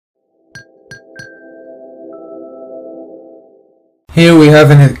Here we have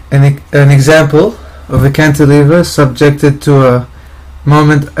an example of a cantilever subjected to a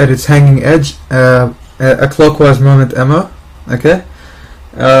moment at its hanging edge, a clockwise moment MO. Okay,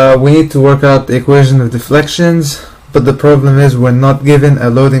 we need to work out the equation of deflections, but the problem is we're not given a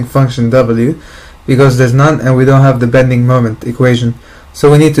loading function W because there's none, and we don't have the bending moment equation. So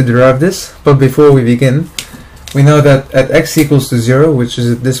we need to derive this. But before we begin, we know that at x equals to 0, which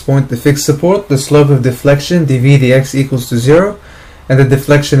is at this point the fixed support, the slope of deflection dv dx equals to 0, and the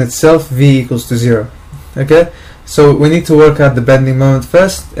deflection itself v equals to 0. Okay, so we need to work out the bending moment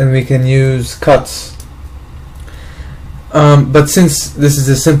first, and we can use cuts. But since this is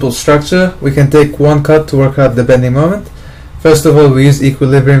a simple structure, we can take one cut to work out the bending moment. First of all, we use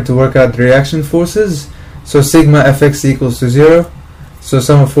equilibrium to work out the reaction forces. So sigma fx equals to 0. So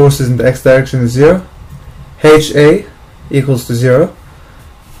sum of forces in the x direction is 0. HA equals to 0.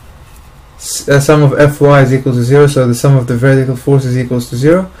 Sum of Fy is equal to 0, so the sum of the vertical forces equals to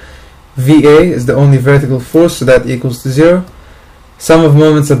 0. VA is the only vertical force, so that equals to 0. Sum of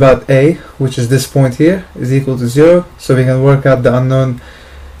moments about A, which is this point here, is equal to 0, so we can work out the unknown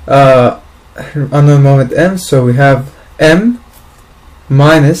moment M. So we have M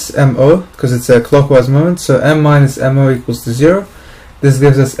minus MO, because it's a clockwise moment, so M minus MO equals to 0. This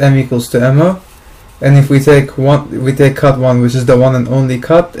gives us M equals to MO. And if we take cut 1, which is the one and only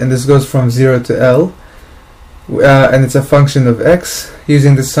cut, and this goes from 0 to L, and it's a function of x.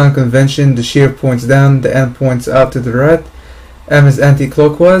 Using the sun convention, the shear points down, the end points out to the right. M is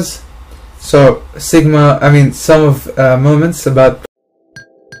anti-clockwise, so sum of moments about